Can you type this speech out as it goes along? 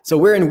So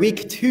we're in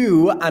week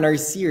 2 on our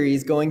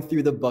series going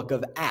through the book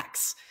of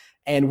Acts.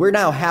 And we're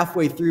now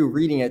halfway through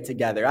reading it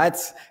together.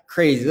 That's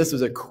crazy. This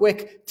was a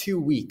quick 2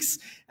 weeks.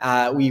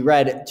 We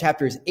read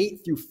chapters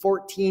 8 through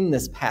 14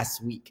 this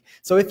past week.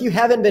 So if you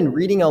haven't been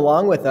reading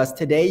along with us,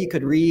 today you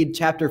could read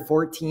chapter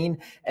 14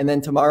 and then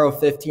tomorrow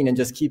 15 and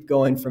just keep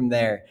going from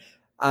there.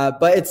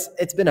 But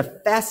it's been a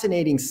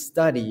fascinating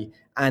study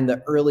on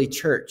the early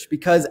church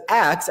because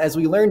Acts, as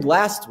we learned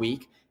last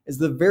week, is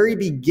the very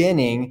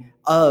beginning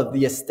of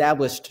the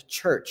established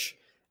church.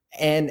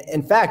 And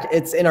in fact,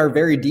 it's in our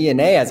very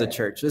DNA as a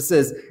church.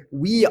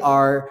 We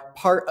are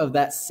part of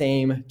that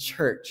same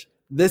church.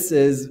 This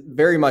is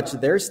very much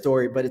their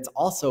story, but it's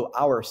also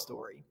our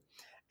story.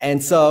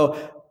 And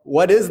so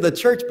what is the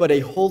church but a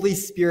Holy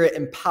Spirit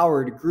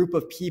empowered group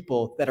of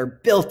people that are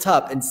built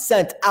up and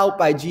sent out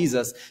by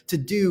Jesus to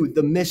do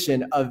the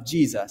mission of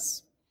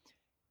Jesus?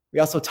 We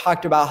also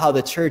talked about how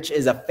the church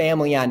is a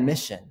family on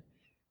mission.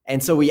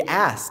 And so we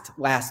asked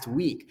last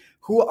week,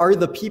 who are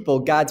the people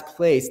God's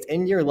placed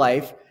in your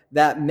life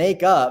that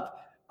make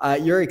up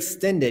your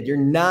extended, your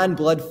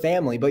non-blood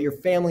family, but your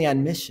family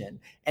on mission?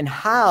 And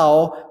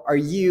how are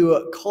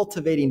you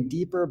cultivating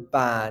deeper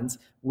bonds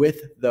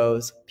with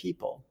those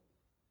people?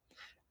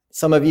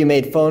 Some of you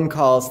made phone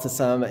calls to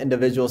some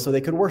individuals so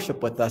they could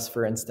worship with us,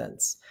 for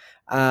instance.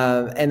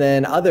 And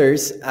then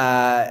others,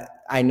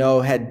 I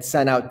know, had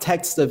sent out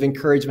texts of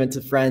encouragement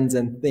to friends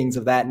and things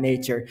of that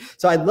nature.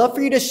 So I'd love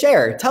for you to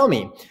share. Tell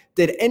me,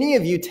 did any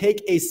of you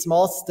take a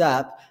small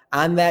step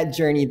on that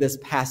journey this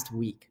past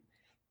week?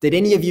 Did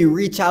any of you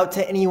reach out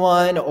to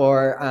anyone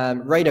or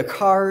write a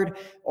card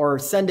or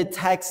send a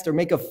text or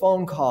make a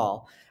phone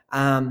call?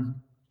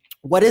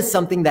 What is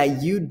something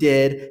that you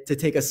did to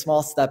take a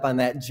small step on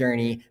that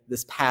journey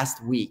this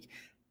past week?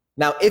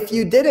 Now, if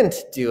you didn't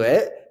do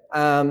it,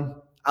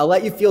 I'll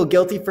let you feel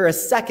guilty for a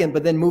second,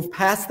 but then move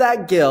past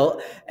that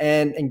guilt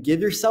and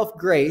give yourself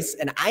grace.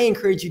 And I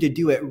encourage you to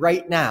do it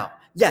right now.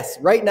 Yes,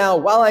 right now,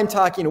 while I'm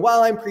talking,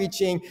 while I'm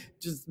preaching,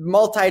 just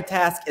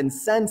multitask and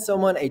send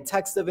someone a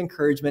text of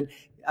encouragement.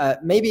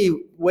 Maybe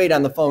wait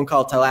on the phone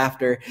call till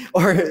after,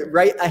 or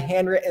write a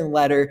handwritten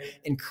letter.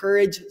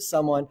 Encourage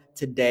someone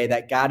today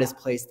that God has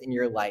placed in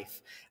your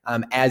life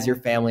as your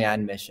family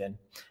on mission.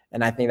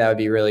 And I think that would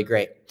be really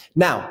great.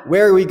 Now,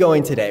 where are we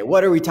going today?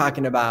 What are we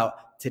talking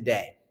about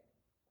today?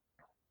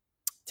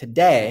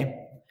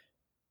 Today,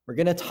 we're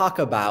going to talk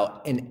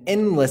about an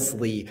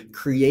endlessly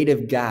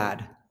creative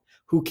God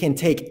who can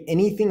take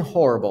anything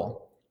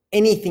horrible,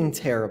 anything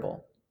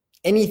terrible,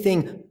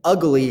 anything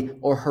ugly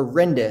or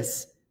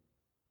horrendous,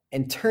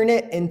 and turn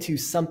it into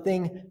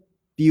something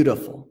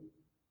beautiful.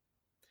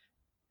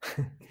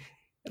 I'd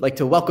like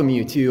to welcome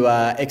you to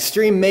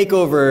Extreme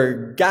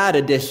Makeover God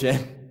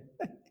Edition.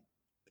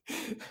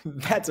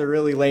 That's a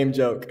really lame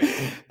joke.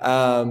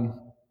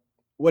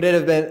 Would it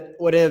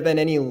have been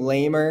any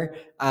lamer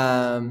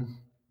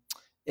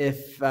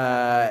if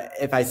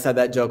I said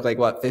that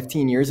joke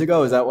 15 years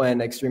ago? Is that when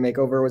Extreme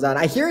Makeover was on?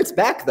 I hear it's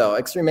back though,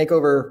 Extreme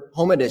Makeover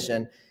Home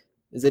Edition.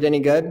 Is it any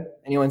good?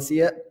 Anyone see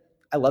it?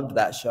 I loved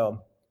that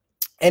show.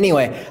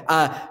 Anyway,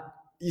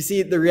 you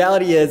see, the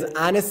reality is,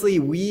 honestly,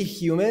 we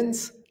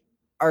humans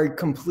are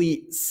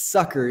complete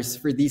suckers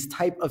for these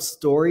type of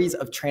stories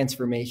of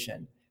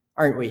transformation,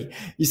 aren't we?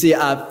 You see,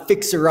 a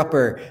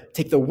fixer-upper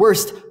take the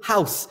worst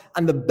house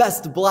on the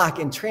best block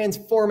and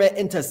transform it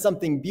into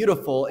something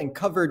beautiful and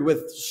covered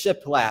with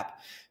shiplap.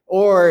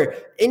 Or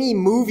any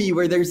movie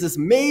where there's this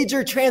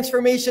major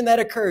transformation that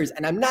occurs.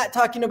 And I'm not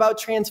talking about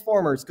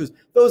Transformers, because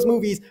those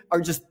movies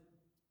are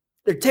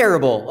they're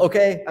terrible,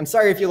 okay? I'm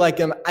sorry if you like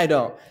them. I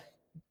don't.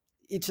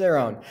 Each their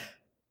own.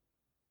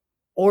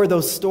 Or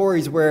those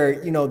stories where,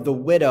 the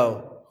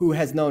widow who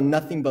has known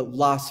nothing but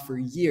loss for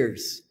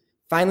years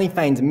finally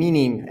finds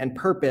meaning and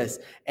purpose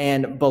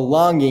and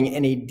belonging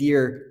in a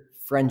dear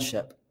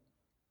friendship.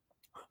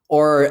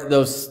 Or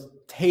those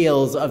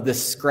tales of the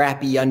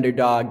scrappy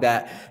underdog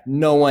that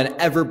no one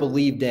ever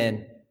believed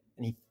in,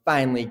 and he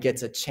finally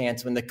gets a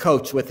chance when the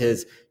coach with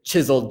his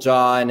chiseled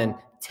jaw and an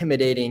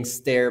intimidating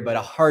stare, but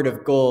a heart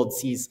of gold,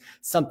 sees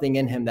something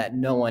in him that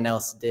no one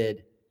else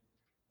did.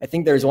 I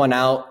think there's one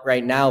out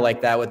right now like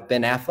that with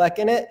Ben Affleck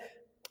in it.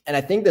 And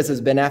I think this is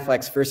Ben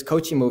Affleck's first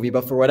coaching movie,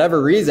 but for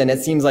whatever reason,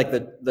 it seems like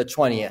the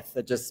 20th.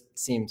 It just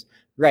seems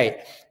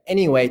right.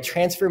 Anyway,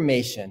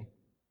 transformation.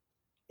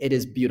 It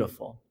is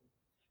beautiful.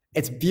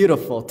 It's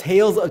beautiful.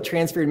 Tales of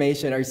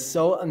transformation are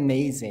so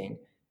amazing.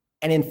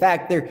 And in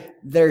fact,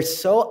 they're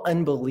so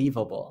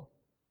unbelievable.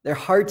 They're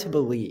hard to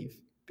believe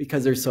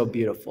because they're so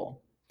beautiful.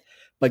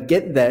 But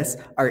get this,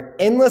 our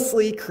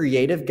endlessly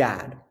creative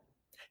God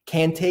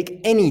can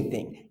take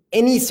anything,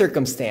 any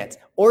circumstance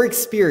or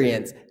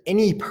experience,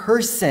 any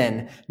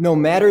person, no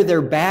matter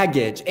their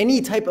baggage,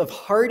 any type of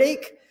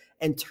heartache,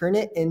 and turn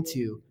it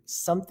into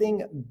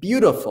something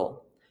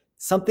beautiful,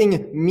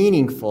 something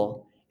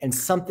meaningful, and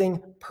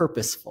something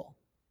purposeful.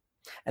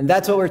 And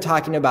that's what we're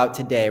talking about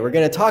today. We're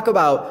going to talk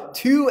about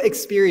 2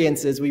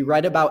 experiences we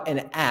read about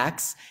in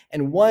Acts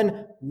and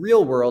 1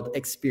 real-world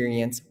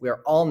experience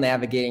we're all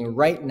navigating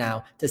right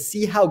now to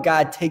see how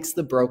God takes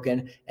the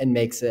broken and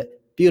makes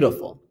it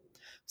beautiful.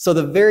 So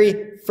the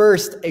very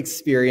first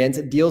experience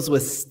deals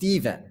with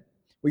Stephen.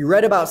 We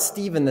read about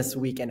Stephen this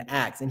week in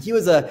Acts, and he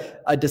was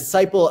a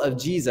disciple of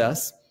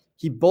Jesus.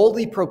 He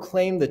boldly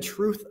proclaimed the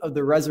truth of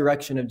the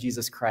resurrection of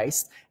Jesus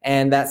Christ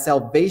and that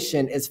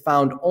salvation is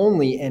found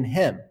only in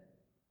him.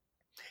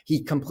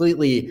 He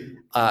completely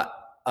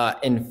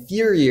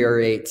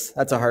infuriates,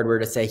 that's a hard word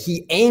to say,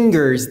 he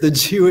angers the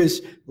Jewish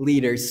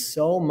leaders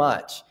so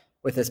much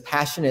with his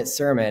passionate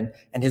sermon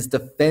and his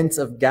defense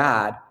of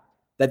God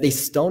that they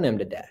stone him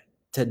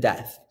to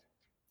death.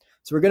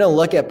 So we're going to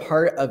look at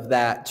part of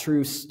that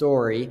true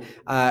story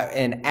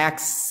in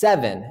Acts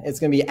 7. It's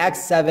going to be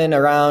Acts 7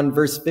 around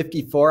verse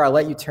 54. I'll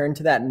let you turn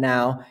to that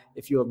now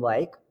if you would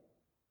like.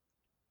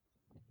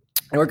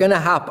 And we're going to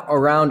hop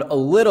around a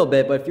little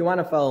bit, but if you want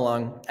to follow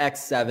along,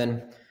 Acts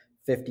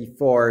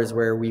 7:54 is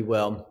where we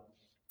will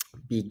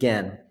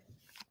begin.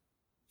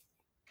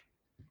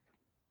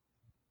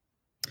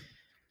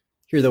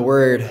 Hear the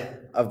word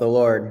of the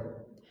Lord.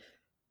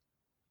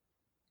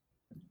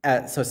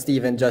 So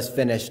Stephen just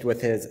finished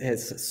with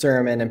his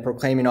sermon and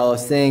proclaiming all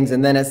those things.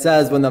 And then it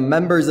says, when the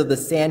members of the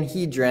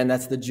Sanhedrin,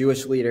 that's the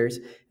Jewish leaders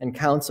and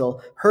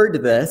council,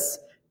 heard this,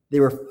 they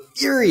were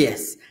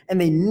furious and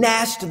they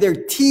gnashed their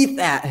teeth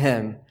at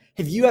him.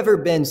 Have you ever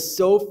been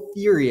so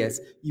furious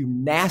you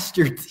gnashed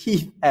your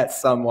teeth at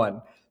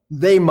someone?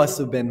 They must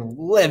have been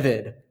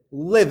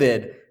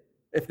livid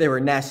if they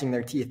were gnashing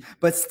their teeth.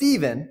 But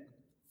Stephen,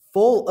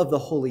 full of the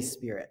Holy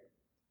Spirit,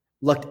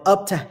 looked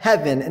up to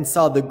heaven and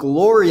saw the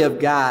glory of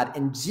God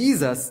and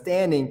Jesus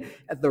standing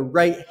at the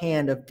right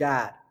hand of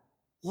God.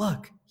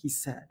 Look, he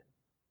said,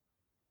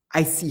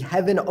 I see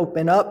heaven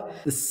open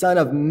up, the Son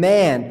of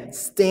Man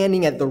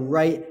standing at the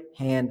right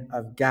hand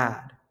of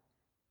God.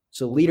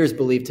 So leaders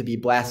believed to be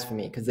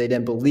blasphemy because they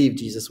didn't believe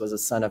Jesus was the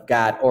Son of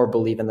God or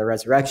believe in the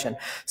resurrection.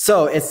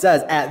 So it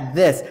says at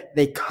this,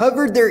 they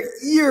covered their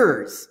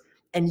ears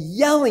and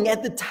yelling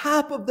at the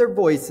top of their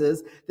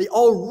voices, they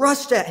all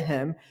rushed at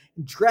him,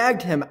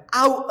 dragged him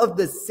out of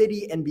the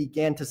city and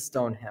began to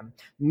stone him.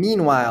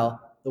 Meanwhile,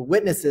 the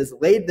witnesses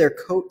laid their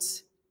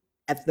coats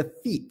at the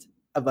feet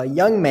of a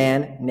young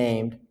man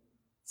named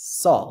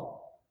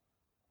Saul.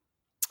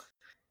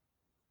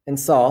 And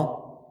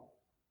Saul,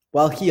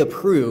 while he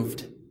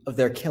approved of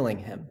their killing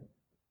him.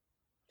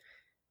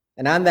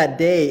 And on that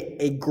day,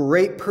 a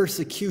great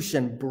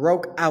persecution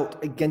broke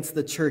out against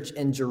the church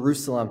in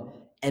Jerusalem,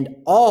 and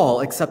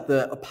all except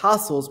the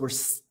apostles were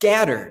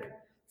scattered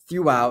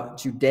throughout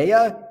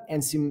Judea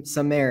and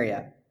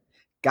Samaria.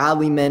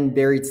 Godly men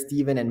buried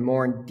Stephen and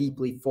mourned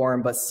deeply for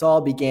him, but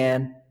Saul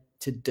began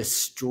to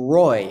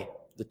destroy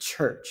the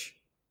church.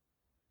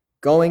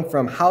 Going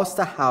from house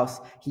to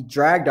house, he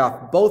dragged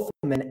off both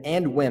men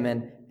and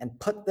women and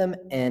put them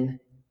in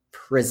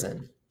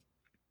prison.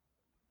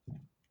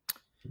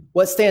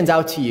 What stands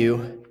out to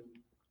you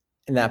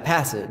in that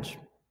passage?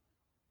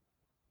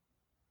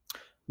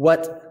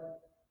 What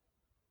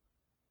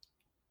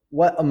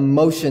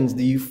emotions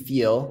do you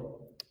feel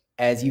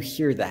as you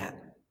hear that?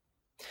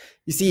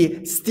 You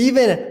see,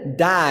 Stephen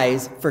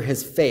dies for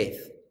his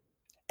faith.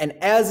 And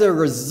as a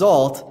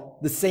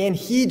result, the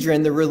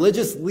Sanhedrin, the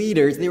religious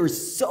leaders, they were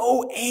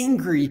so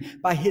angry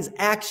by his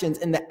actions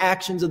and the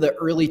actions of the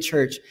early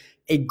church.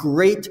 A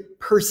great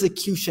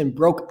persecution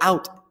broke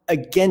out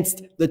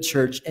against the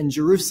church in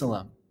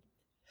Jerusalem.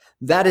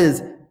 That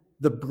is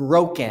the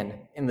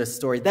broken in the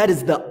story. That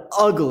is the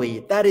ugly.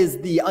 That is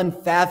the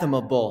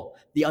unfathomable,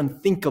 the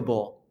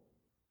unthinkable.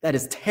 That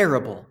is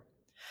terrible.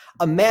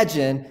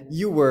 Imagine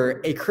you were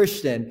a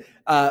Christian,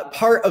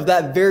 part of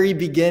that very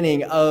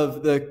beginning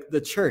of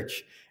the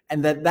church,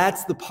 and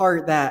that's the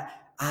part that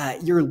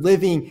you're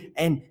living.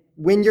 And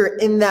when you're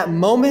in that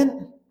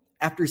moment,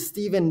 after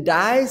Stephen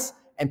dies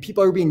and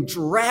people are being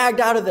dragged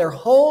out of their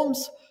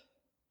homes,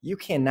 you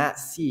cannot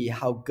see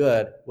how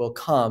good will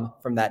come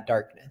from that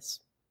darkness.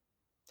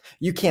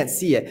 You can't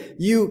see it.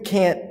 You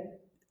can't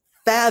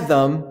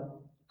fathom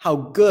how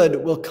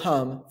good will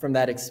come from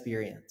that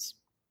experience.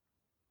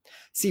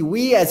 See,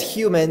 we as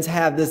humans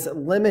have this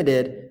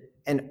limited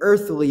and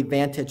earthly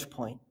vantage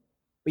point.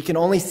 We can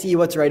only see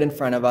what's right in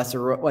front of us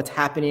or what's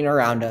happening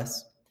around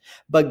us.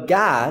 But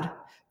God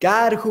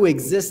who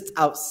exists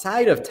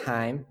outside of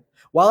time,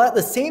 while at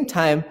the same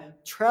time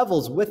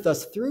travels with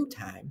us through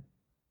time,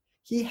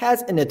 he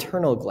has an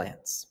eternal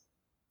glance.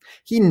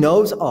 He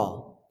knows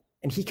all,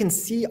 and he can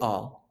see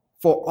all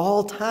for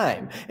all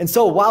time. And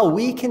so while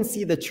we can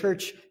see the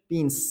church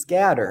being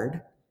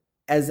scattered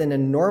as an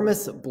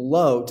enormous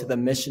blow to the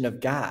mission of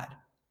God,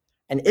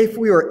 and if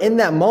we were in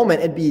that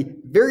moment, it'd be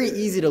very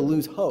easy to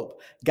lose hope.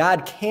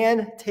 God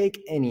can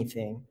take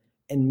anything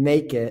and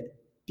make it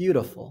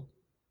beautiful.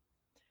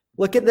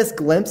 Look at this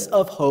glimpse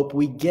of hope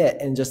we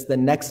get in just the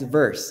next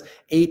verse,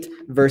 8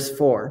 verse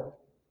 4.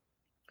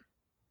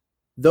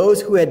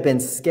 Those who had been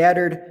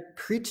scattered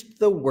preached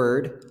the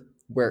word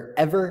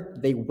wherever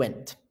they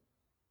went.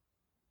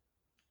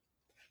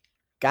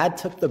 God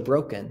took the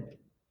broken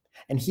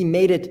and he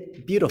made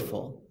it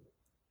beautiful.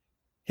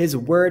 His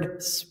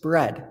word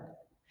spread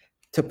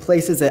to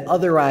places that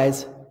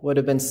otherwise would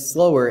have been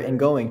slower in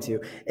going to.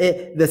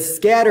 The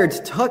scattered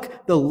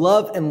took the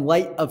love and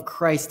light of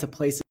Christ to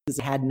places it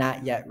had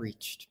not yet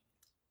reached.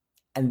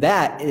 And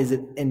that is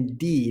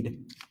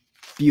indeed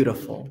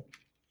beautiful.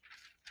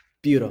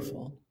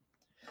 Beautiful.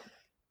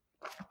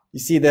 You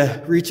see,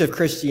 the reach of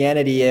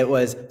Christianity, it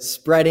was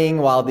spreading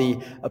while the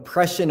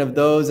oppression of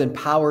those in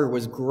power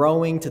was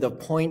growing to the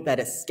point that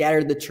it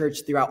scattered the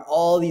church throughout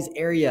all these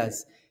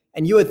areas.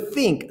 And you would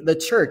think the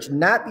church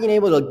not being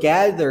able to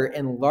gather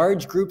in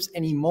large groups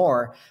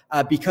anymore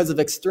because of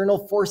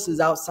external forces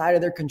outside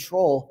of their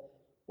control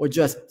would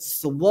just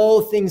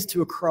slow things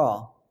to a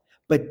crawl.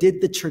 But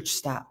did the church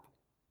stop?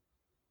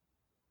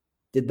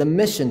 Did the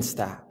mission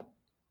stop?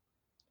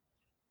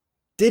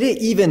 Did it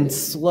even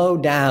slow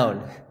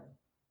down?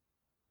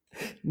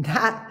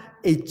 Not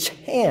a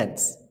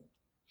chance.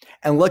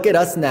 And look at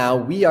us now.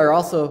 We are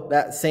also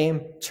that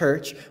same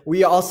church.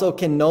 We also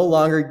can no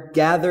longer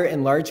gather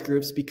in large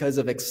groups because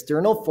of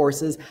external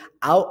forces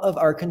out of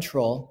our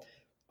control.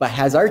 But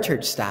has our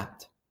church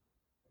stopped?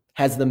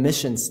 Has the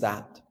mission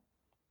stopped?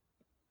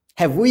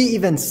 Have we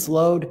even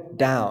slowed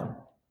down?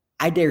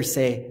 I dare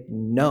say,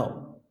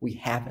 no, we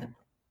haven't.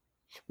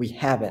 We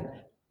haven't.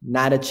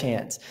 Not a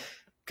chance.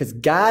 Because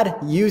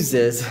God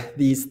uses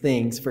these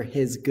things for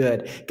his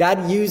good.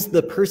 God used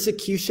the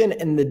persecution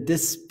and the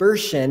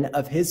dispersion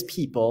of his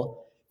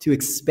people to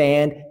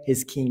expand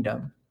his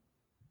kingdom.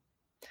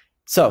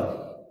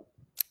 So,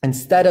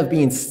 instead of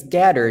being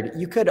scattered,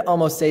 you could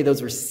almost say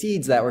those were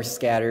seeds that were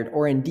scattered,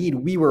 or indeed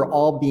we were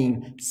all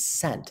being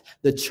sent.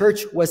 The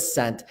church was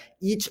sent,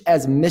 each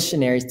as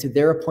missionaries to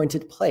their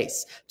appointed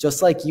place,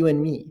 just like you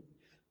and me.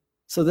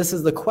 So this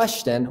is the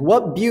question: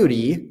 what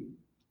beauty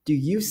do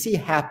you see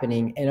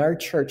happening in our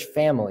church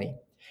family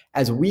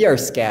as we are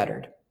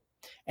scattered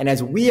and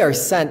as we are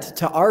sent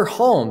to our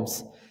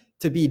homes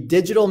to be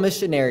digital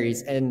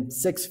missionaries and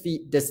 6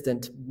 feet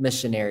distant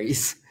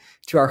missionaries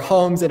to our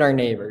homes and our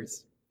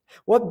neighbors?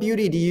 What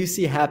beauty do you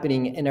see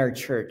happening in our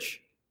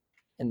church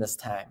in this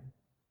time?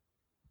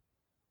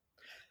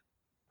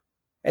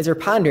 As you're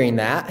pondering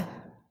that,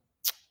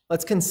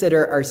 let's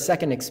consider our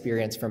second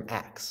experience from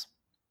Acts.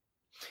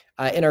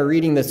 In our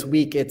reading this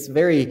week, it's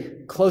very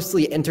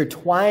closely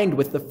intertwined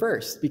with the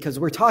first because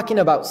we're talking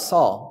about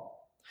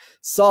Saul.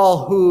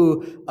 Saul,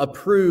 who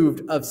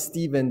approved of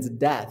Stephen's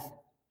death.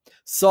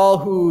 Saul,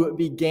 who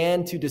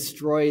began to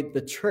destroy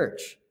the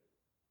church.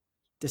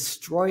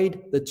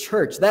 Destroyed the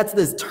church. That's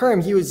this term.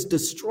 He was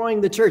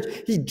destroying the church.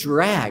 He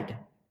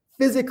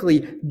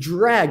physically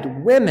dragged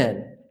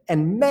women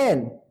and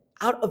men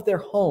out of their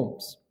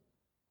homes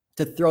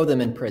to throw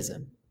them in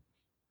prison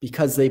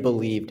because they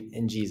believed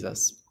in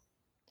Jesus.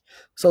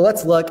 So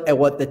let's look at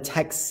what the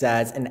text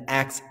says in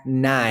Acts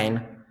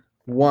 9,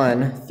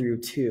 1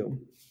 through 2.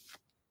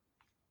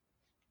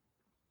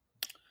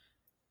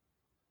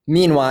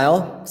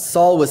 Meanwhile,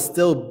 Saul was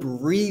still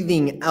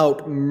breathing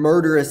out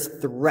murderous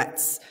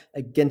threats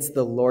against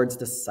the Lord's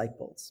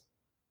disciples.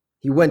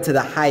 He went to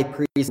the high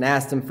priest and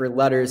asked him for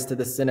letters to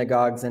the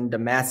synagogues in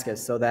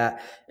Damascus so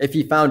that if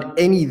he found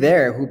any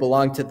there who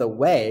belonged to the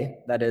way,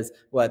 that is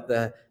what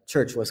the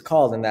church was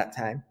called in that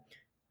time,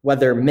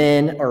 whether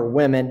men or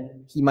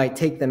women, he might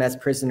take them as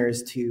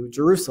prisoners to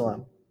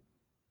Jerusalem.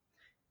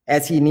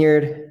 As he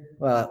neared,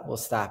 well, we'll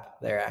stop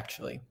there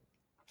actually.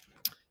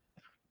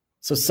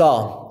 So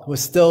Saul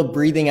was still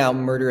breathing out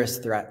murderous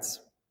threats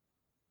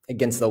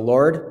against the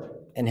Lord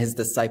and his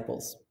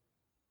disciples.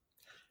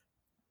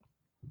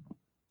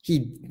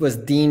 He was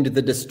deemed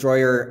the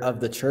destroyer of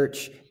the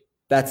church.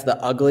 That's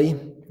the ugly,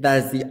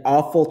 that is the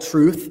awful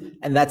truth,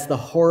 and that's the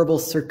horrible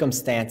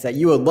circumstance that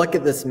you would look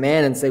at this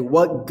man and say,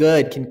 what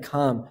good can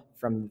come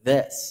from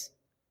this?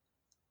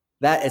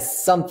 That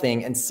is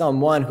something and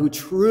someone who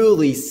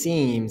truly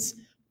seems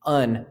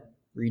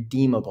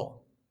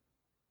unredeemable.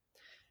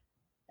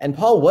 And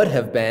Paul would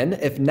have been,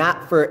 if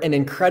not for an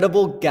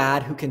incredible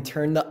God who can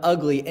turn the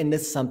ugly into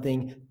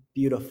something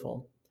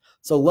beautiful.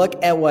 So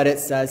look at what it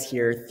says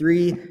here,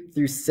 3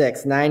 through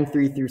 6, 9,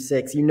 3 through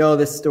 6. You know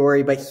this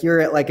story, but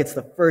hear it like it's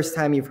the first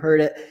time you've heard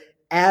it.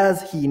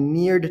 As he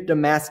neared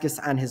Damascus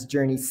on his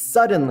journey,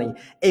 suddenly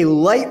a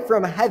light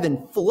from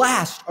heaven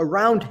flashed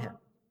around him.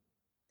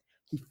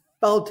 He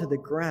fell to the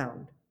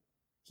ground.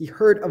 He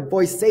heard a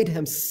voice say to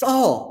him,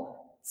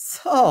 Saul,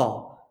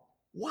 Saul,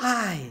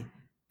 why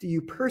do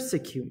you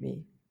persecute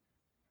me?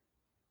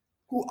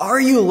 Who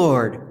are you,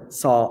 Lord?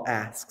 Saul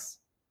asks.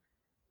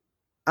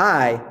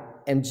 I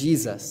am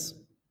Jesus,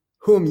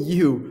 whom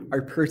you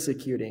are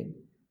persecuting,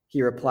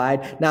 he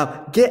replied.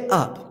 Now get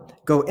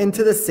up, go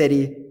into the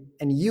city,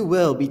 and you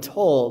will be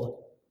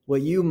told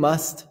what you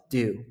must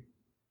do.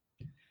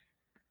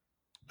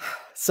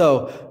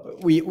 So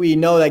we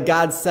know that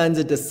God sends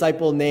a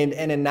disciple named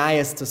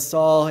Ananias to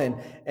Saul,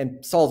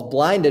 and Saul's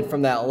blinded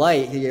from that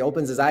light. He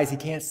opens his eyes, he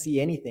can't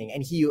see anything,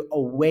 and he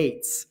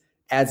awaits,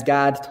 as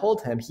God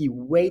told him. He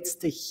waits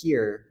to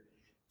hear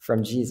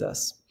from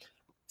Jesus.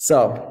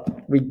 So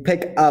we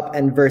pick up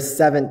in verse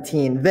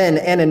 17. Then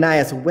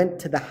Ananias went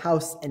to the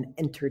house and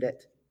entered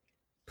it.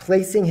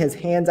 Placing his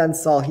hands on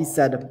Saul, he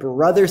said,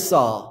 Brother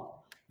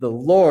Saul, the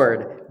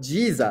Lord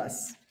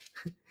Jesus,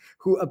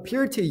 who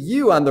appeared to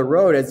you on the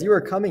road as you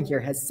were coming here,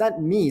 has sent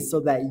me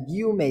so that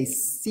you may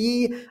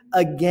see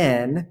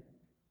again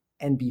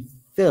and be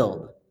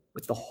filled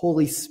with the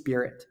Holy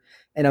Spirit.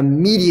 And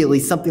immediately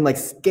something like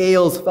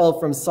scales fell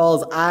from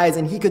Saul's eyes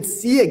and he could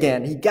see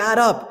again. He got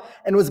up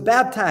and was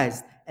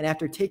baptized. And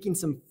after taking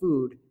some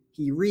food,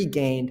 he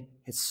regained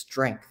his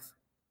strength.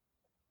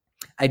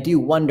 I do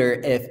wonder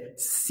if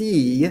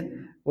see,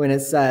 when it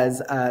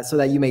says, so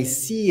that you may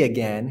see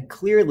again,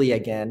 clearly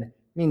again,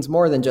 means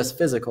more than just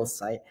physical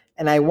sight.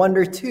 And I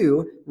wonder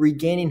too,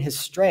 regaining his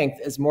strength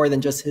is more than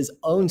just his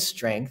own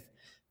strength,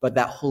 but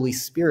that Holy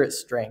Spirit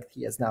strength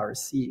he has now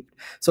received.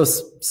 So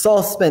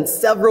Saul spent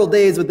several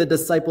days with the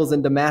disciples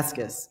in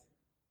Damascus,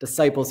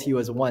 disciples he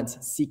was once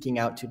seeking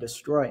out to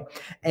destroy.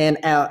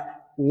 And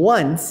at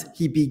once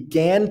he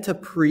began to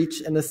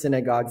preach in the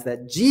synagogues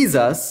that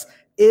Jesus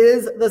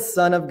is the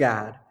Son of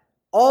God.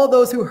 All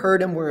those who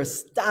heard him were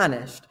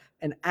astonished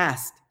and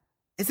asked,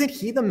 "Isn't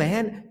he the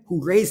man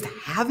who raised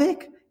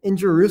havoc in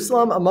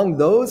Jerusalem among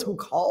those who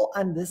call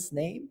on this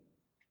name?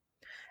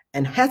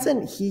 And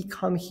hasn't he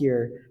come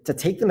here to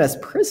take them as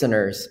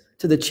prisoners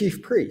to the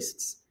chief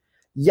priests?"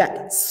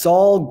 Yet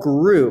Saul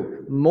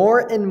grew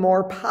more and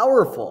more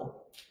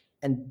powerful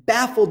and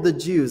baffled the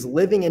Jews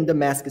living in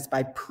Damascus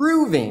by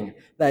proving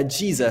that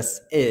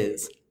Jesus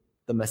is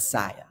the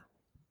Messiah.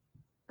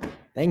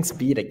 Thanks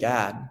be to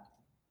God.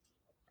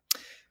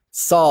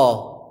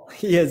 Saul,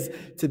 he is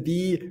to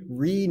be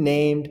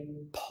renamed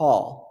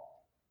Paul.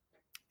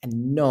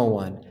 And no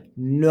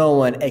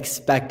one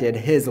expected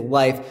his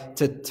life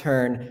to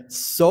turn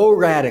so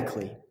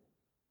radically.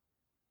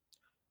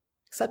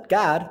 Except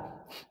God.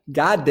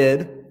 God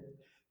did.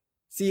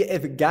 See,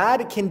 if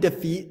God can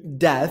defeat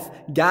death,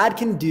 God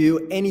can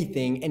do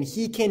anything, and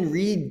he can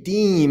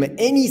redeem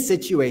any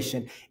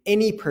situation,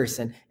 any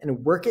person,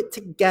 and work it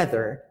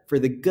together for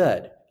the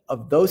good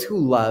of those who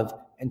love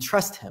and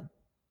trust him.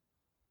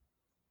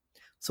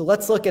 So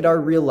let's look at our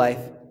real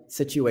life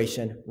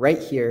situation right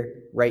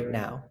here, right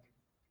now.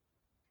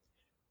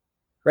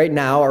 Right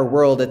now, our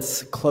world,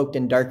 it's cloaked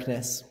in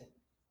darkness.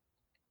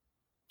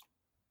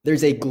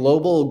 There's a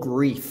global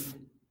grief,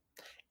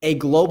 a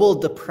global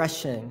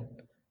depression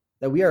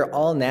that we are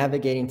all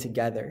navigating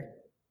together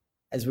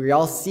as we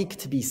all seek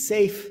to be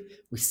safe,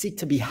 we seek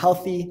to be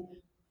healthy,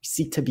 we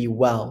seek to be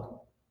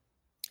well.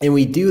 And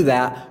we do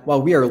that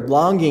while we are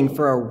longing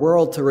for our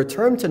world to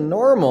return to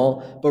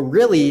normal, but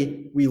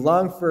really we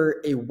long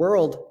for a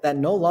world that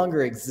no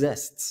longer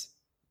exists.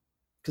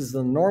 Because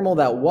the normal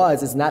that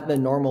was is not the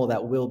normal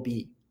that will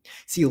be.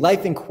 See,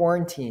 life in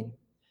quarantine,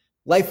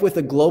 life with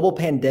a global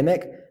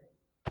pandemic,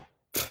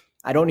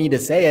 I don't need to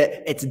say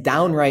it, it's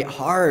downright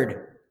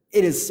hard.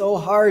 It is so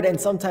hard and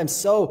sometimes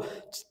so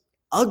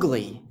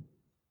ugly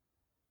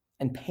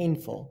and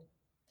painful.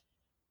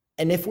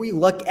 And if we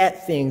look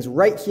at things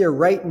right here,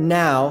 right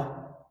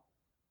now,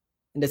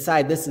 and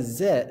decide this is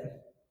it,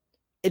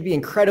 it'd be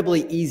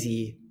incredibly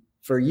easy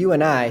for you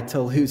and I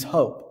to lose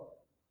hope.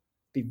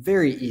 It'd be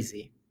very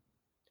easy.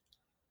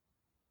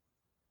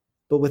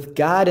 But with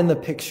God in the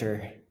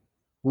picture,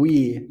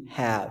 we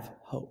have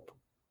hope.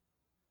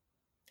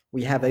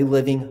 We have a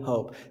living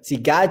hope. See,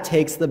 God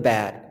takes the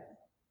bad,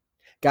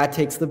 God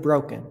takes the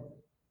broken,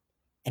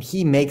 and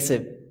he makes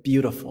it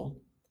beautiful.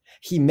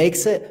 He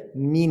makes it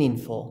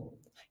meaningful.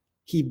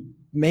 He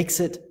makes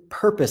it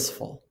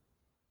purposeful.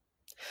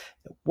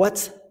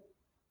 What's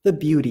the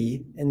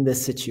beauty in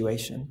this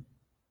situation?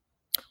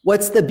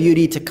 What's the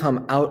beauty to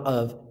come out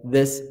of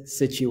this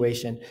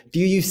situation? Do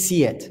you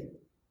see it?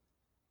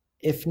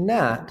 If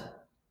not,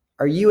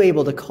 are you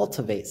able to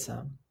cultivate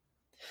some?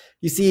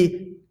 You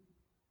see,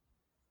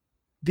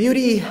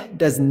 beauty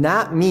does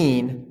not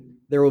mean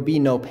there will be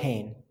no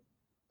pain.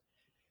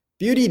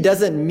 Beauty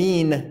doesn't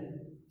mean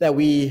that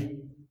we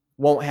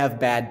won't have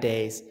bad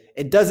days.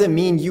 It doesn't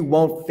mean you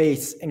won't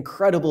face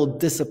incredible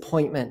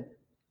disappointment.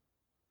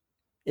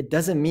 It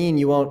doesn't mean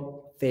you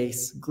won't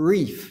face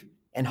grief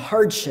and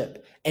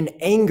hardship and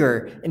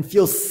anger and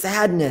feel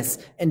sadness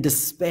and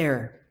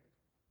despair.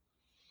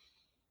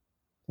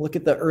 Look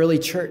at the early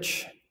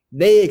church.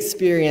 They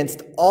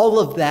experienced all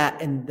of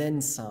that and then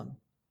some.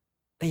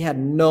 They had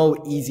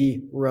no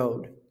easy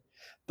road.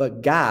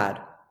 But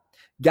God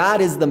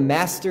is the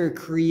master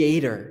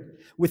creator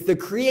with the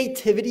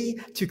creativity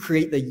to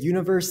create the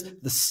universe,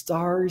 the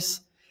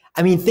stars.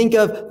 I mean, think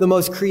of the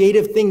most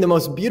creative thing, the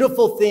most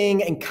beautiful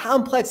thing and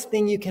complex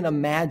thing you can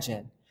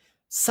imagine.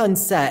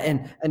 Sunset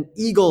and an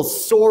eagle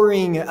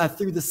soaring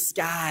through the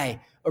sky,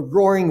 a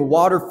roaring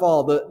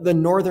waterfall, the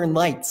northern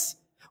lights.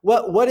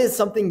 What is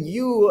something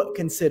you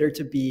consider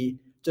to be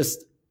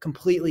just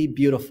completely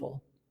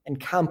beautiful and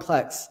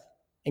complex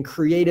and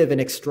creative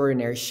and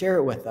extraordinary? Share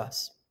it with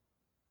us.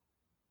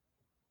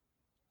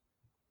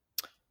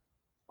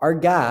 Our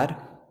God,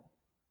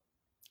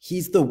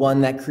 he's the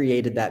one that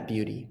created that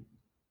beauty.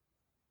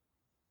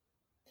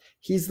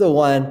 He's the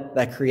one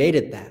that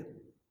created that.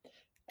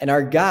 And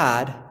our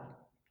God,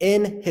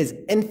 in his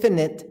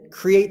infinite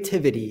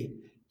creativity,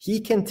 he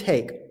can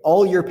take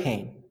all your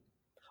pain,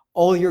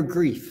 all your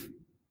grief,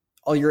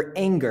 all your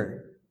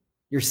anger,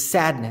 your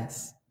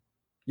sadness,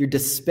 your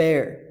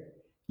despair,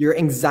 your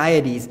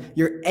anxieties,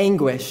 your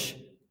anguish.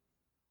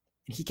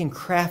 And he can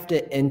craft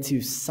it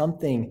into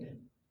something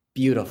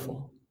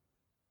beautiful.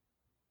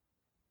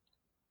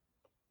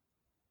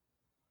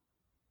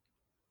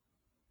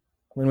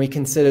 When we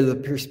consider the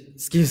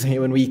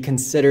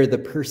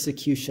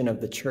persecution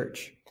of the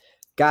church,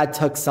 God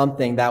took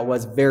something that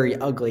was very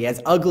ugly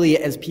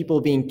as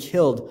people being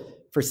killed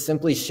for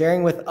simply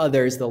sharing with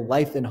others the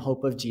life and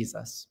hope of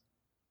Jesus.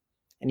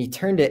 And he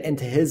turned it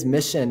into his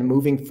mission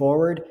moving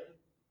forward,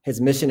 his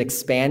mission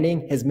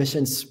expanding, his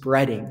mission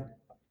spreading.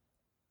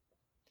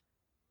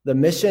 The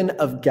mission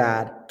of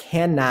God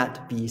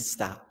cannot be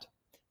stopped.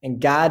 And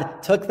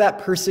God took that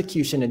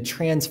persecution and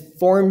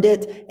transformed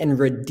it and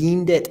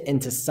redeemed it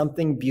into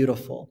something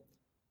beautiful.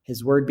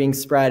 His word being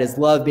spread, his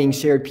love being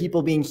shared,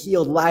 people being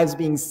healed, lives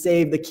being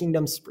saved, the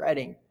kingdom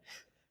spreading.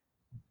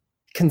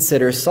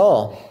 Consider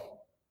Saul.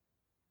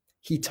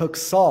 He took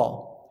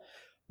Saul,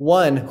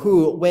 one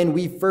who, when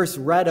we first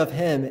read of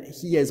him,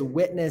 he is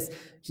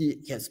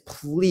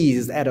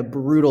pleased at a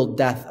brutal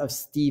death of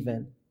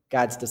Stephen,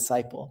 God's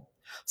disciple.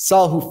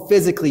 Saul, who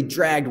physically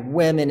dragged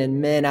women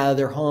and men out of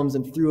their homes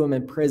and threw them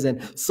in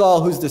prison.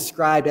 Saul, who's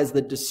described as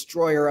the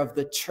destroyer of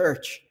the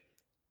church.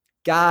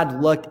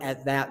 God looked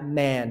at that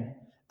man,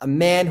 a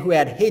man who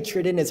had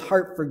hatred in his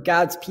heart for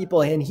God's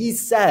people, and he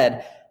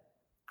said,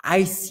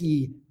 I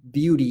see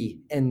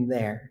beauty in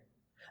there.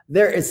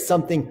 There is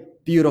something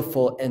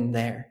beautiful in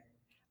there.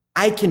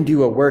 I can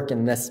do a work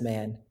in this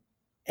man,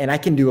 and I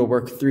can do a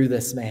work through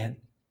this man.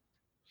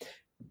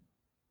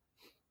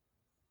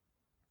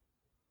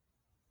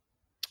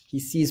 He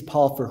sees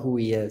Paul for who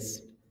he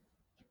is,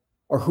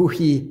 or who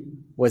he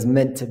was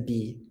meant to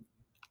be.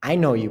 I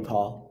know you,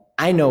 Paul.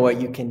 I know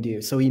what you can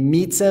do. So he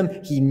meets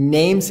him, he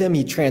names him,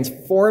 he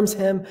transforms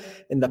him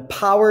in the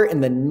power in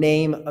the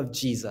name of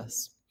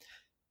Jesus.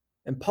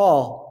 And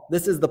Paul,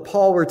 this is the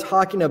Paul we're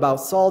talking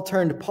about. Saul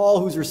turned Paul,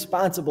 who's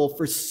responsible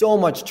for so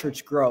much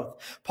church growth.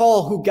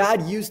 Paul, who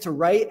God used to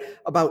write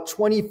about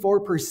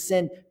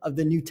 24% of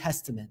the New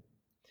Testament.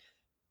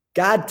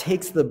 God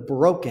takes the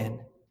broken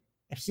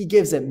and he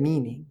gives it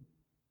meaning.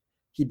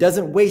 He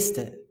doesn't waste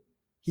it.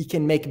 He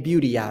can make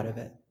beauty out of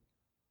it.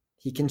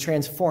 He can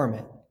transform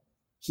it.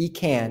 He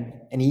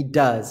can, and he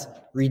does,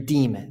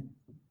 redeem it.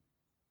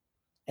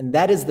 And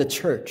that is the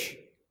church.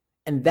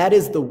 And that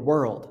is the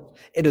world.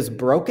 It is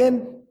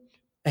broken,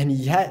 and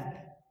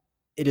yet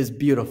it is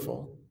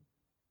beautiful.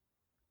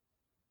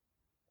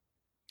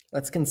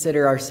 Let's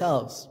consider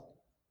ourselves,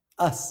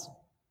 us.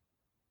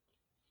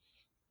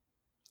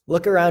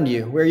 Look around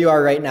you, where you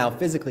are right now,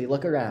 physically,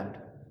 look around.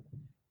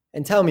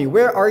 And tell me,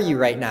 where are you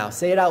right now?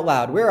 Say it out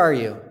loud. Where are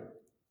you?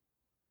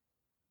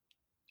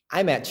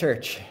 I'm at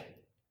church.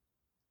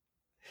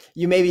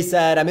 You maybe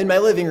said, I'm in my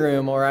living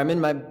room or I'm in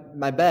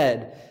my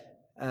bed.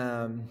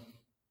 The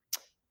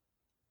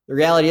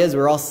reality is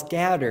we're all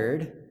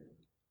scattered,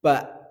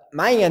 but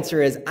my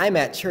answer is I'm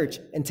at church.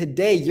 And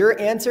today, your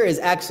answer is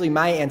actually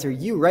my answer.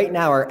 You right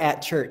now are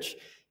at church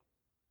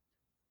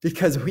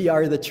because we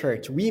are the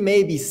church. We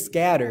may be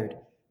scattered,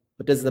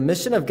 but does the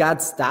mission of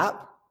God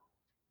stop?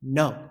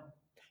 No.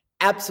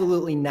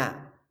 Absolutely not.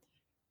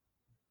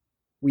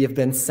 We have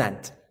been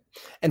sent.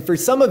 And for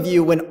some of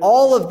you, when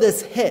all of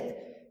this hit,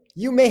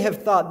 you may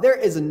have thought there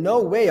is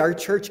no way our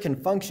church can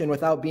function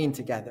without being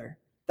together.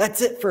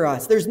 That's it for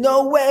us. There's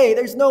no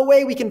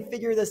way we can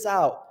figure this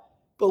out.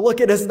 But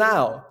look at us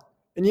now.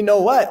 And you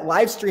know what?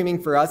 Live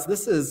streaming for us,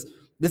 this is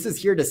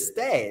here to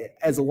stay.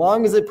 As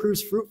long as it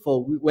proves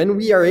fruitful, when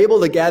we are able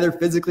to gather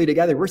physically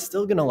together, we're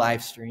still going to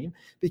live stream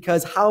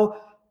because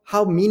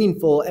how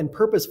meaningful and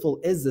purposeful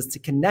is this to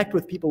connect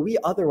with people we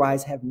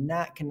otherwise have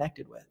not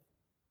connected with?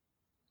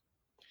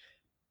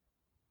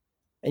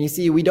 And you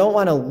see, we don't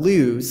want to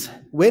lose,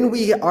 when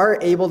we are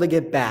able to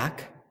get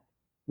back,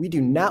 we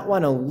do not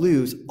want to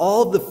lose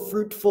all the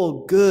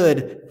fruitful,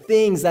 good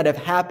things that have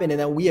happened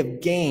and that we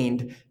have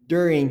gained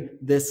during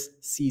this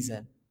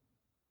season.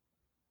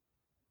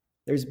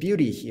 There's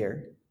beauty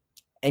here.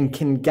 And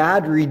can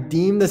God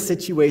redeem the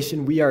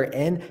situation we are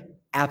in?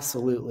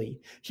 Absolutely.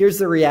 Here's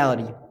the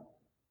reality.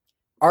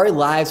 Our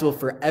lives will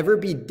forever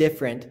be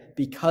different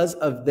because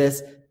of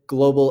this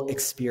global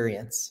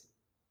experience.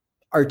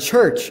 Our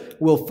church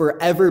will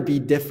forever be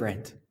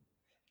different.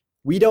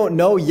 We don't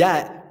know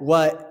yet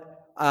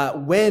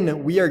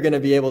when we are going to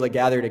be able to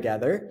gather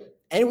together,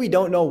 and we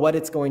don't know what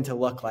it's going to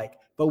look like,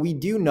 but we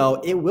do know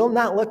it will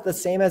not look the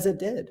same as it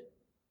did.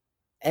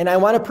 And I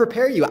want to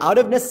prepare you. Out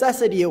of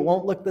necessity, it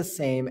won't look the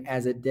same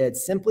as it did,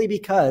 simply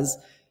because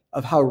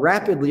of how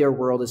rapidly our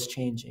world is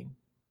changing.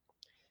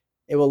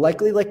 It will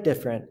likely look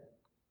different.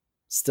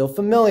 Still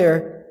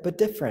familiar, but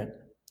different,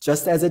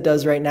 just as it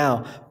does right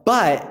now.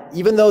 But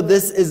even though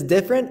this is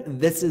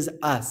different, this is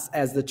us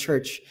as the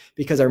church,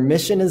 because our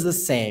mission is the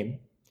same.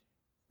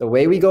 The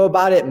way we go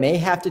about it may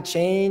have to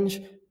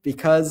change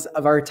because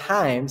of our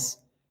times,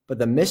 but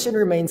the mission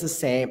remains the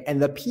same,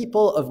 and the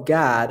people of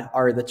God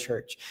are the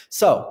church.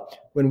 So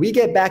when we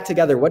get back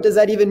together, what does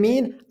that even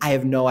mean? I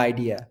have no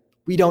idea.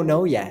 We don't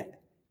know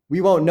yet.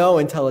 We won't know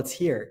until it's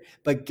here.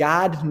 But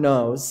God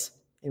knows,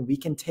 And we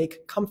can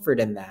take comfort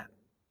in that.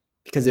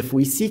 Because if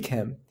we seek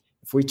him,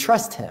 if we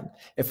trust him,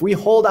 if we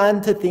hold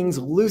on to things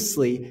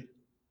loosely,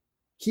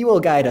 he will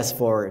guide us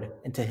forward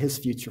into his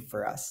future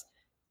for us.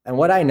 And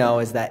what I know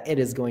is that it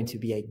is going to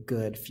be a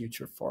good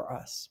future for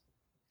us.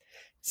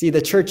 See,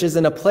 the church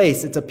isn't a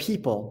place, it's a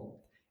people.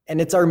 And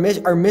it's our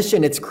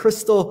mission. It's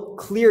crystal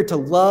clear to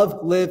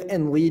love, live,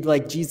 and lead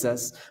like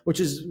Jesus,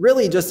 which is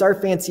really just our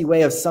fancy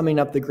way of summing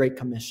up the Great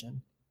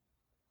Commission.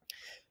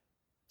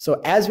 So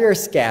as we are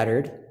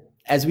scattered,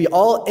 as we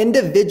all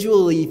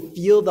individually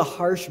feel the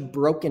harsh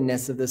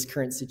brokenness of this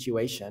current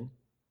situation,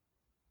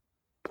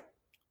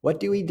 what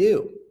do we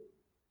do?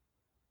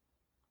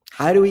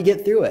 How do we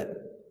get through it?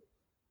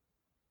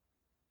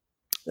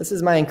 This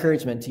is my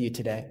encouragement to you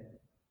today.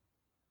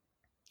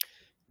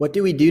 What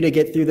do we do to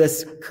get through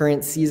this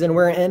current season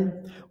we're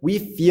in? We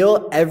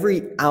feel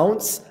every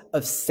ounce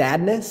of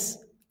sadness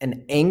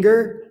and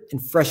anger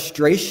and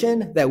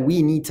frustration that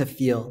we need to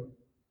feel.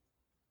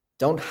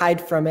 Don't hide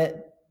from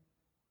it.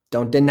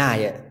 Don't deny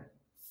it.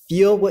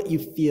 Feel what you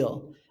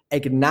feel.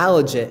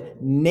 Acknowledge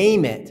it,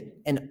 name it,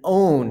 and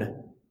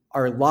own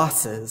our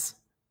losses.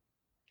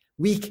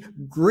 We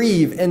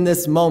grieve in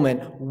this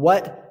moment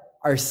what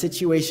our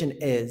situation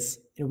is,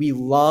 and we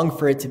long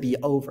for it to be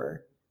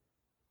over.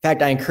 In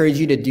fact, I encourage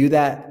you to do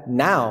that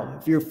now.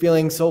 If you're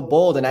feeling so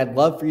bold, and I'd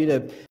love for you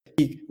to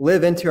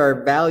live into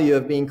our value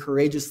of being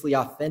courageously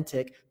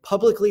authentic,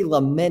 publicly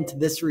lament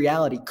this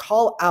reality.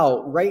 Call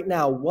out right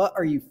now, what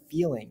are you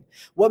feeling?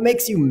 What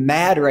makes you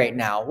mad right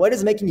now? What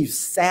is making you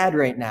sad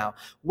right now?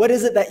 What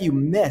is it that you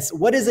miss?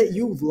 What is it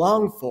you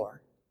long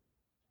for?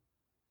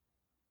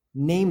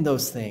 Name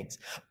those things.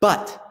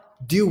 But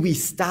do we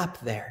stop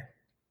there?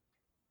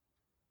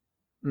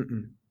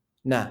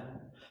 No.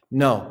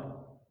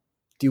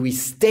 Do we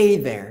stay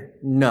there?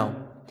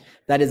 No.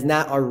 That is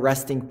not our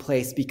resting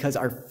place, because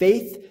our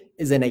faith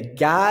is in a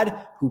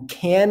God who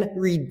can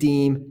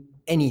redeem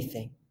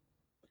anything.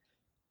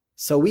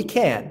 So we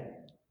can,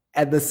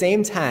 at the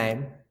same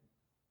time,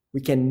 we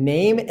can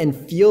name and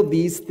feel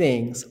these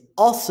things,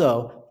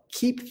 also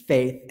keep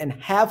faith and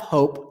have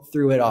hope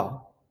through it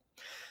all.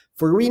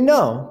 For we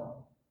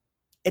know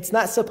it's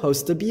not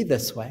supposed to be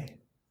this way.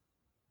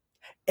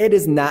 It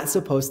is not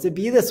supposed to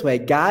be this way.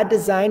 God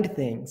designed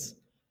things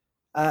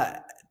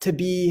to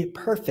be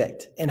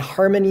perfect, in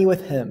harmony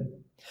with him,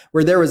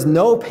 where there was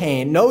no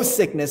pain, no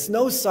sickness,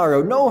 no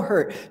sorrow, no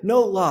hurt,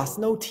 no loss,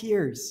 no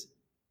tears.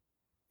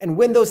 And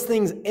when those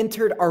things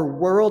entered our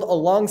world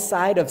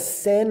alongside of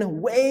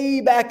sin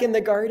way back in the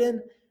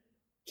garden,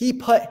 he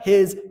put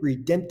his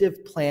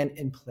redemptive plan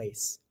in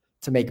place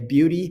to make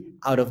beauty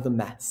out of the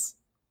mess.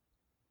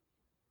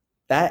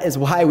 That is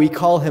why we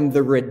call him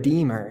the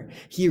Redeemer.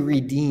 He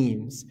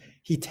redeems.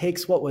 He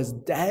takes what was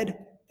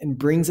dead and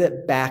brings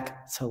it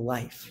back to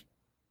life.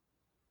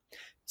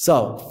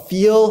 So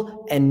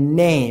feel and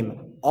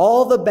name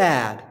all the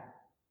bad,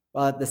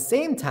 while at the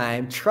same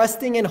time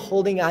trusting and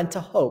holding on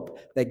to hope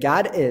that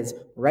God is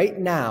right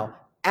now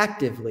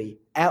actively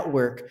at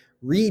work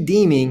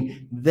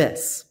redeeming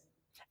this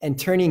and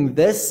turning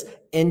this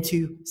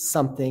into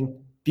something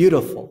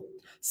beautiful,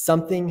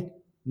 something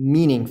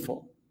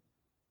meaningful,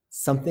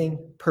 something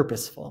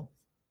purposeful.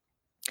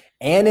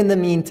 And in the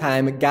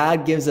meantime,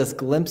 God gives us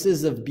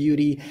glimpses of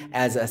beauty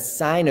as a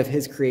sign of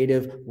his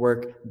creative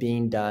work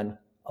being done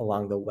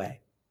along the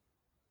way.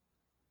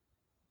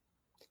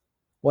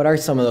 What are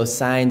some of those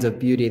signs of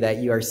beauty that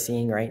you are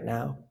seeing right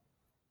now?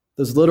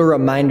 Those little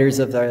reminders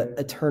of the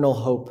eternal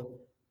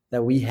hope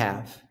that we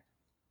have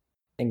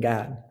in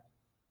God.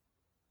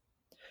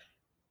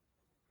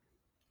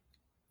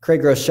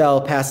 Craig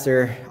Rochelle,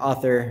 pastor,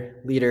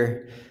 author,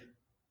 leader,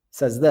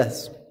 says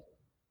this.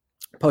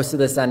 Posted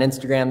this on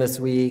Instagram this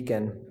week,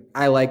 and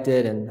I liked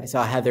it, and I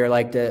saw Heather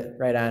liked it.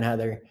 Right on,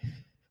 Heather.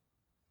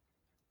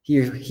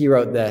 He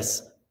wrote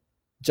this: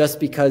 just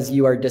because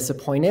you are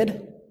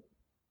disappointed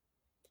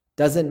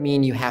doesn't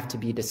mean you have to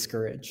be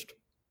discouraged.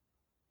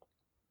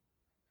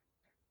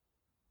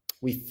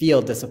 We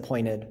feel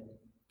disappointed.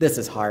 This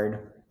is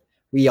hard.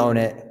 We own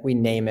it. We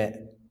name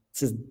it.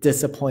 This is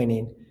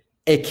disappointing.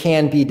 It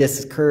can be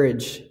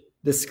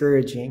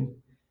discouraging.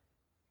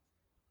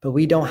 But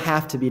we don't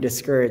have to be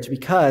discouraged,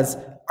 because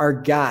our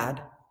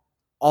God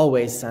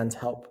always sends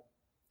help.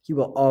 He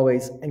will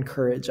always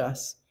encourage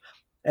us.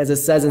 As it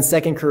says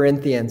in 2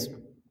 Corinthians,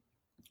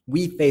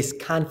 we face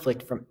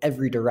conflict from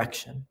every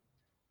direction,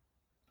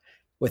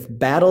 with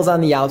battles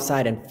on the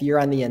outside and fear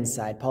on the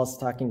inside. Paul's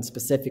talking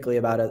specifically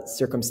about a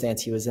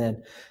circumstance he was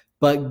in.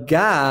 But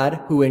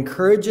God, who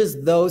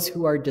encourages those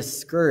who are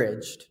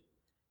discouraged,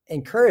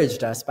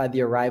 encouraged us by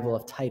the arrival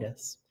of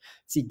Titus.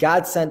 See,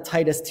 God sent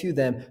Titus to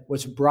them,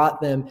 which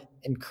brought them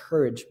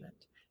encouragement.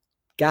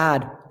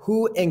 God,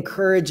 who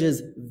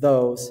encourages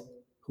those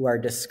who are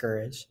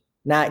discouraged.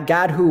 Not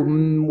God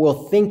who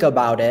will think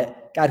about it,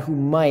 God who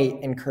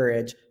might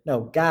encourage.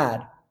 No,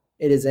 God,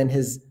 it is in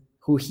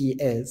who he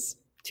is,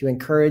 to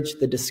encourage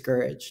the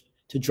discouraged,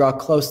 to draw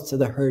close to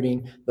the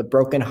hurting, the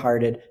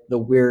brokenhearted, the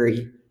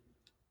weary,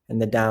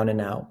 and the down and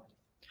out.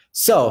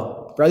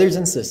 So, brothers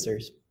and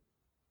sisters,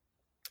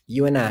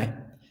 you and I,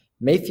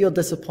 may feel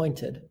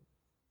disappointed,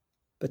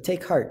 but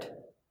take heart.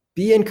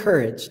 Be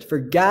encouraged, for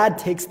God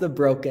takes the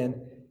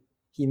broken,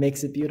 he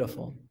makes it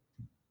beautiful.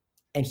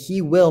 And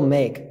he will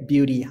make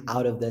beauty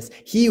out of this.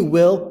 He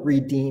will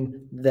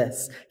redeem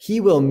this. He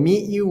will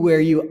meet you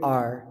where you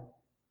are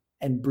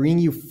and bring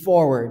you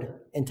forward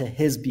into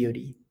his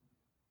beauty.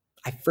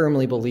 I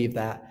firmly believe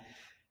that.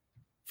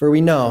 For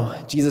we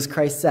know, Jesus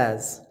Christ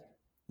says,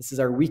 this is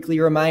our weekly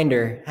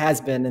reminder, has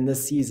been in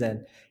this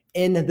season,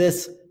 in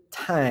this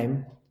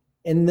time,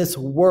 in this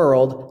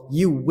world,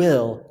 you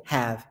will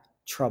have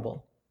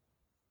trouble.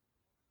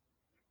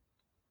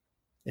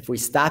 If we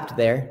stopped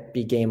there,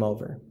 be game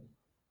over.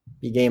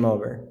 Be game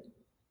over.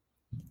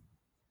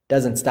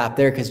 Doesn't stop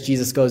there because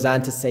Jesus goes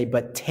on to say,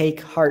 but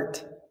take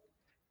heart,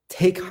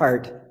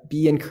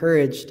 be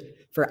encouraged,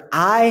 for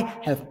I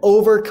have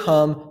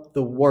overcome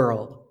the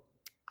world.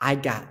 I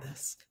got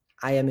this.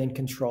 I am in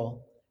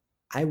control.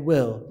 I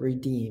will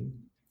redeem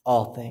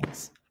all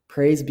things.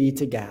 Praise be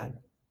to God,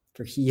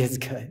 for he is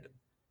good.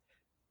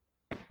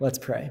 Let's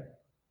pray.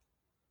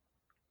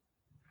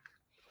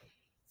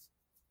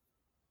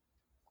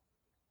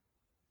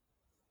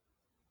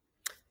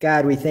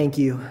 God, we thank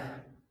you.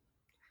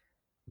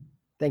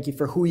 Thank you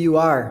for who you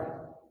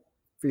are,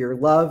 for your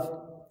love,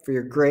 for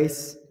your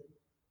grace,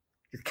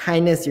 your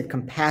kindness, your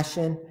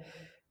compassion,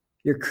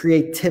 your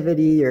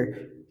creativity, your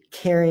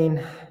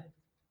caring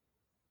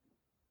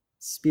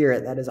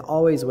spirit that is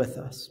always with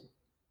us.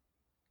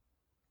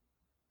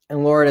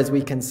 And Lord, as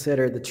we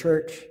consider the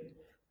church,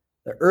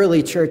 the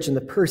early church and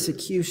the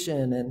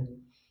persecution, and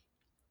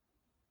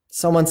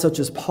someone such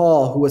as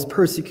Paul who was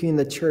persecuting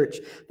the church,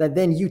 that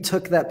then you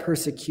took that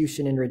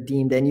persecution and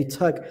redeemed it, and you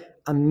took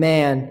a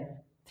man,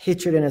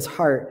 hatred in his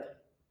heart,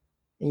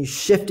 and you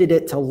shifted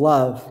it to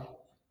love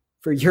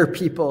for your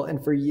people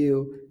and for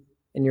you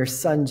and your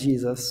son,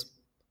 Jesus.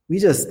 We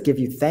just give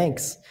you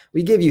thanks.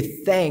 We give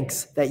you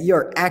thanks that you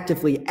are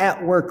actively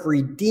at work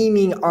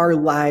redeeming our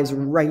lives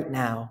right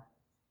now.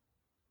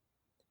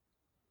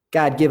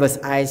 God, give us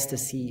eyes to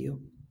see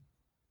you.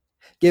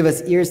 Give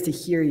us ears to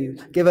hear you.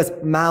 Give us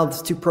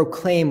mouths to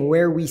proclaim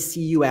where we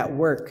see you at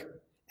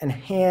work, and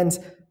hands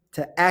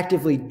to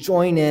actively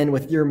join in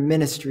with your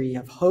ministry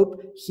of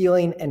hope,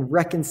 healing, and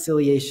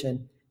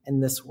reconciliation in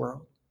this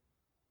world.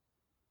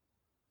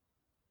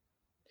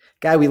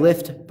 God, we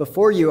lift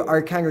before you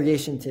our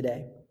congregation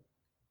today.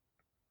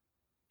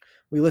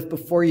 We lift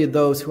before you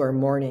those who are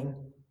mourning.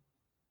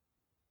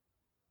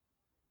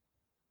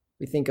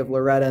 We think of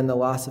Loretta and the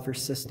loss of her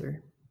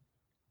sister.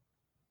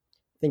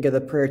 Think of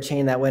the prayer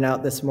chain that went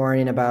out this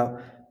morning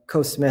about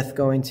Co Smith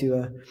going to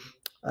a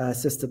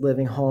assisted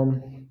living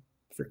home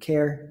for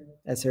care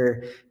as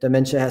her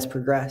dementia has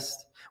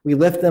progressed. We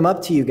lift them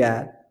up to you,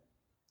 God.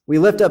 We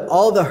lift up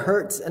all the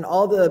hurts and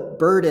all the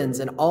burdens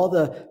and all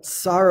the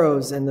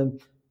sorrows and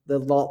the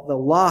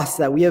loss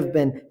that we have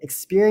been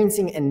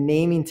experiencing and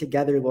naming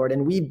together, Lord,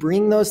 and we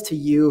bring those to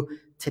you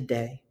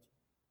today.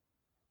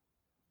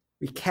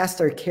 We cast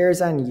our cares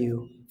on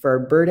you, for our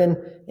burden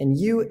in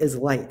you is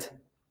light.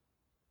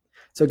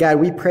 So God,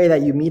 we pray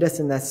that you meet us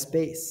in that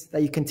space,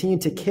 that you continue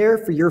to care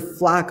for your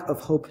flock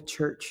of Hope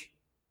Church.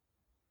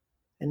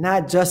 And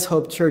not just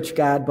Hope Church,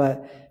 God,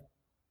 but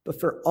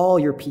for all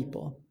your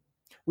people.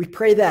 We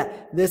pray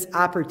that this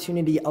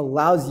opportunity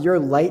allows your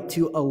light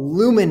to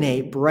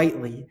illuminate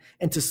brightly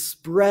and to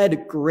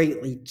spread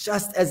greatly,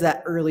 just as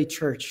that early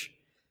church.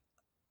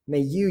 May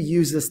you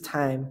use this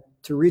time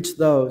to reach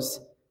those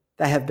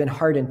that have been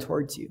hardened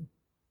towards you.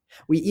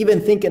 We even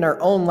think in our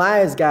own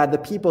lives, God, the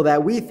people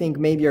that we think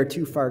maybe are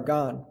too far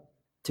gone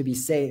to be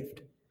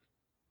saved.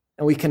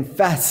 And we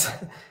confess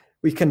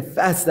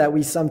that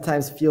we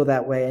sometimes feel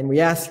that way. And we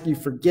ask you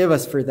forgive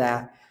us for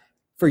that.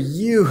 For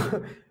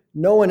you,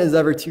 no one is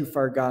ever too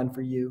far gone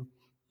for you.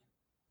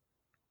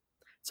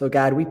 So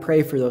God, we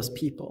pray for those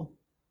people.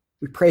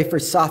 We pray for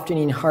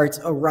softening hearts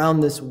around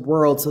this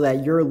world so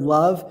that your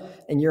love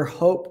and your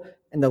hope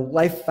and the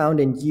life found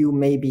in you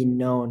may be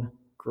known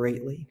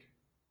greatly.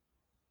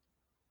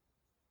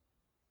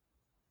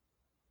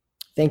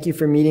 Thank you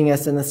for meeting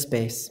us in this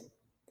space.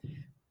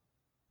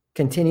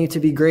 Continue to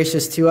be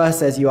gracious to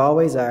us as you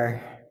always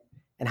are,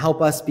 and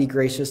help us be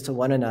gracious to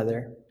one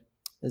another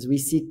as we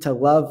seek to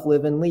love,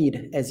 live, and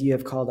lead as you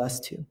have called us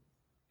to.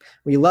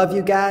 We love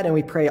you, God, and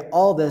we pray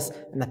all this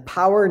in the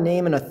power,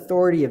 name, and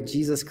authority of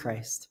Jesus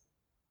Christ.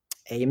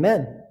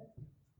 Amen.